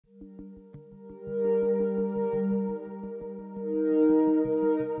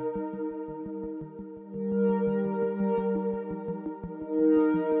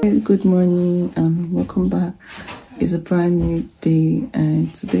good morning and welcome back. It's a brand new day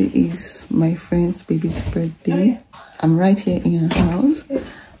and today is my friend's baby's birthday. I'm right here in her house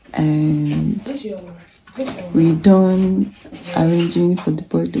and we done arranging for the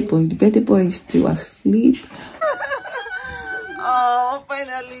birthday boy. The birthday boy is still asleep. Oh,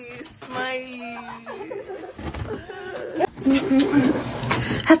 finally smiling.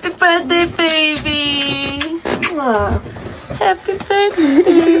 Happy birthday, baby. Happy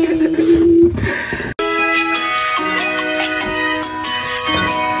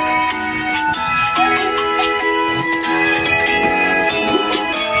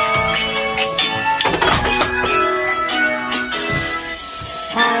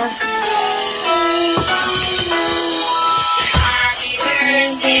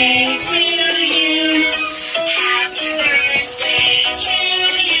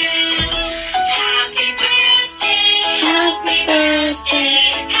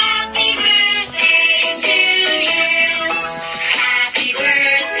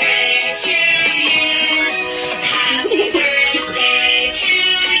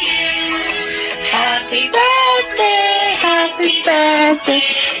birthday.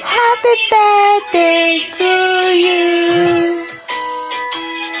 Happy birthday to you.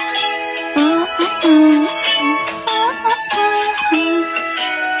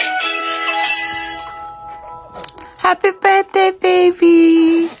 Happy birthday,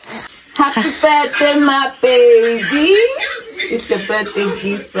 baby. Happy birthday, my baby. It's your birthday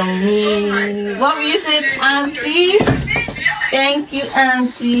gift from me. What will you say, Auntie? Thank you,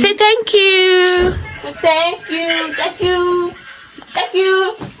 Auntie. Say thank you. Say thank you. Thank you. Thank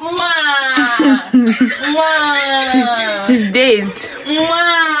you. Mwah. Mwah. He's dazed.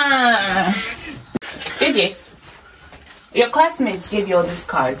 Mwah. JJ, your classmates gave you all these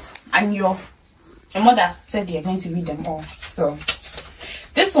cards and your mother said you're going to read them all. So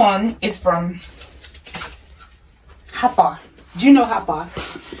this one is from Hapa. Do you know Hapa?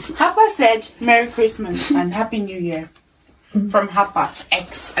 Hapa said Merry Christmas and Happy New Year. From Hapa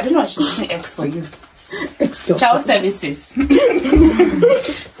X. I don't know why she's using X for you. Child services.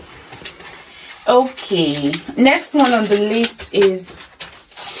 Okay, next one on the list is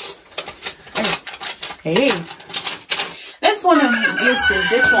hey. Next one on the list is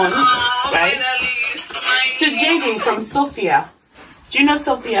this one, right? To Jayden from Sophia. Do you know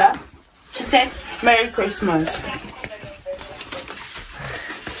Sophia? She said Merry Christmas.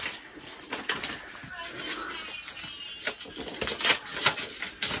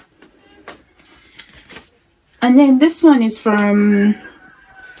 And then this one is from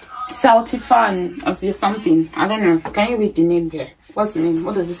Saltifan or something. I don't know. Can you read the name there? What's the name?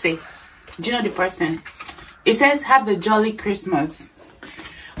 What does it say? Do you know the person? It says, have a jolly Christmas.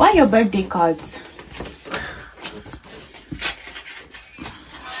 Why your birthday cards?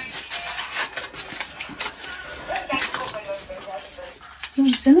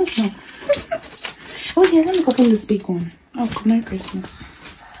 Oh yeah, let me open this big one. Oh, Merry Christmas.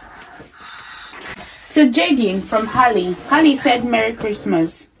 To Jayden from Holly. Holly said Merry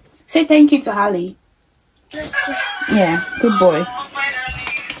Christmas. Say thank you to Holly. Yeah, good boy.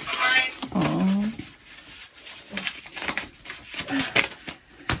 Oh.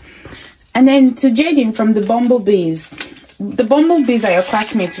 And then to Jayden from the Bumblebees. The Bumblebees are your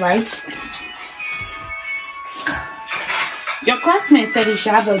classmates, right? Your classmates said you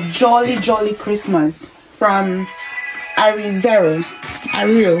should have a jolly, jolly Christmas from Ariel,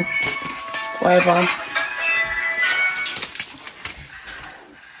 whatever.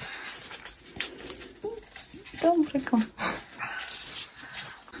 Don't break them.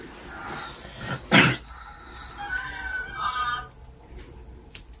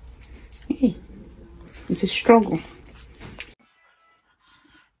 Hey, it's a struggle.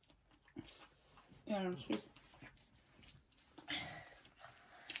 Yeah,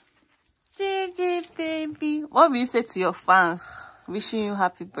 JJ baby, what will you say to your fans wishing you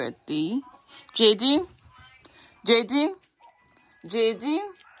happy birthday? Jayden,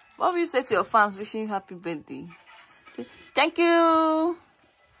 what will you say to your fans wishing you happy birthday? Say thank you.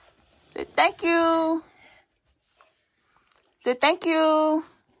 Say thank you. Say thank you.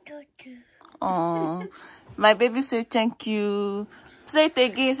 Oh, my baby say thank you. Say it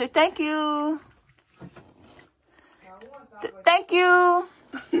again. Say thank you. Thank you.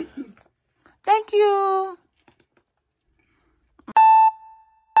 Thank you.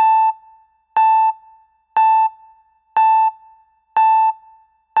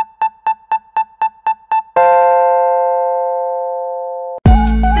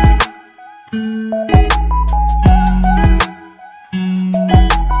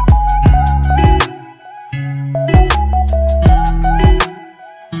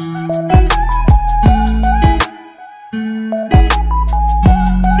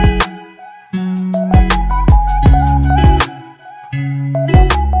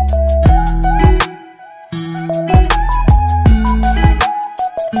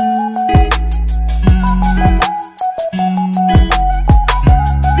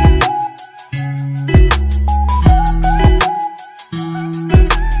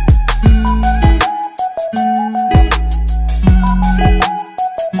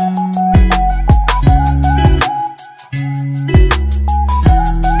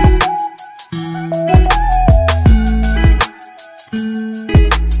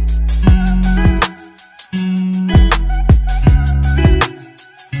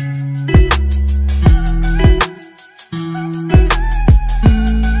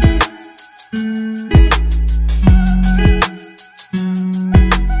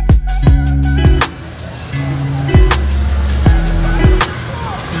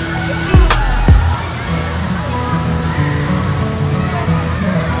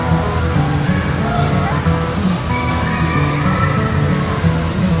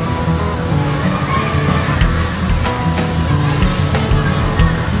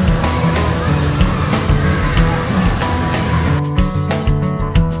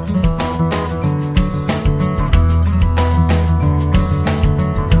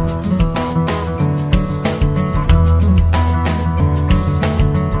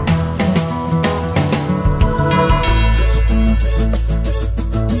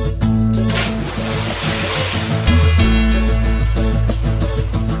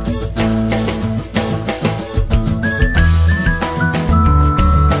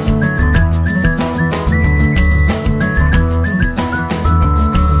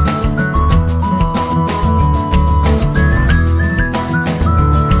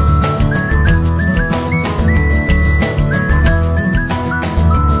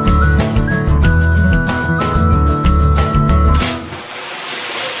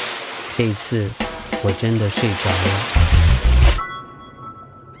 这一次我真的睡着了。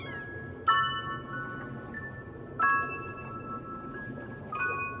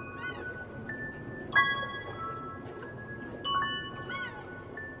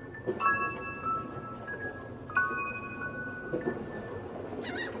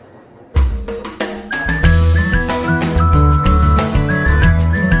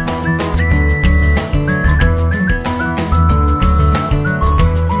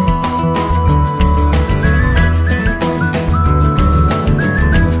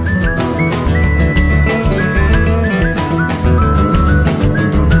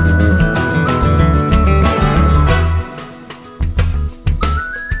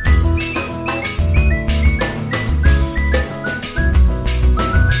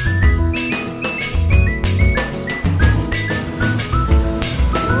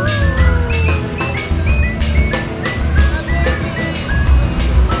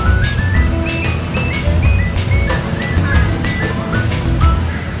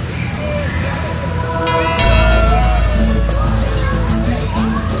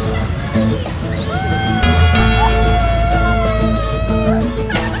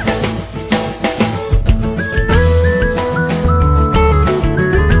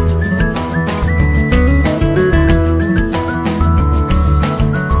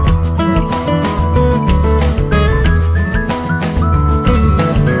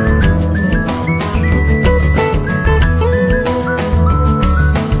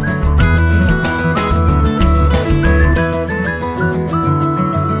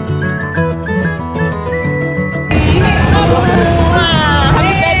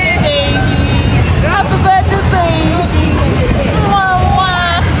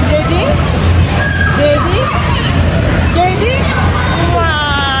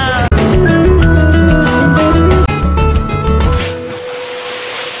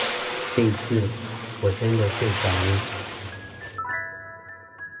这一次我真的睡着了。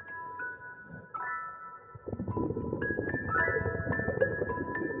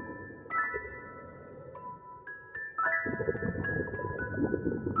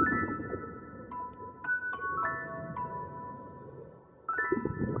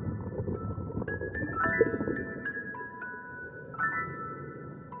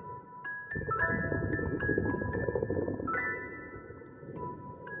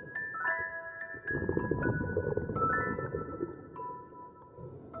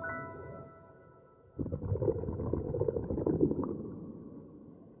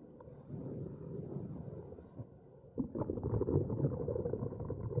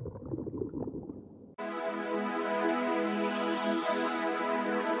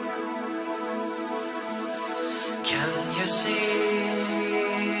Can you see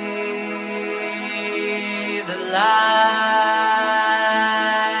the light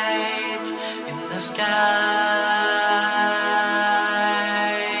in the sky?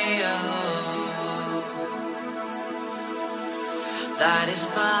 Oh, that is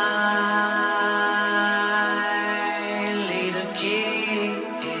my little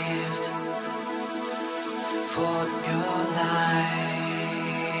gift for your life.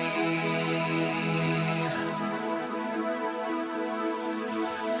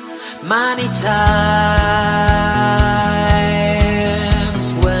 Many times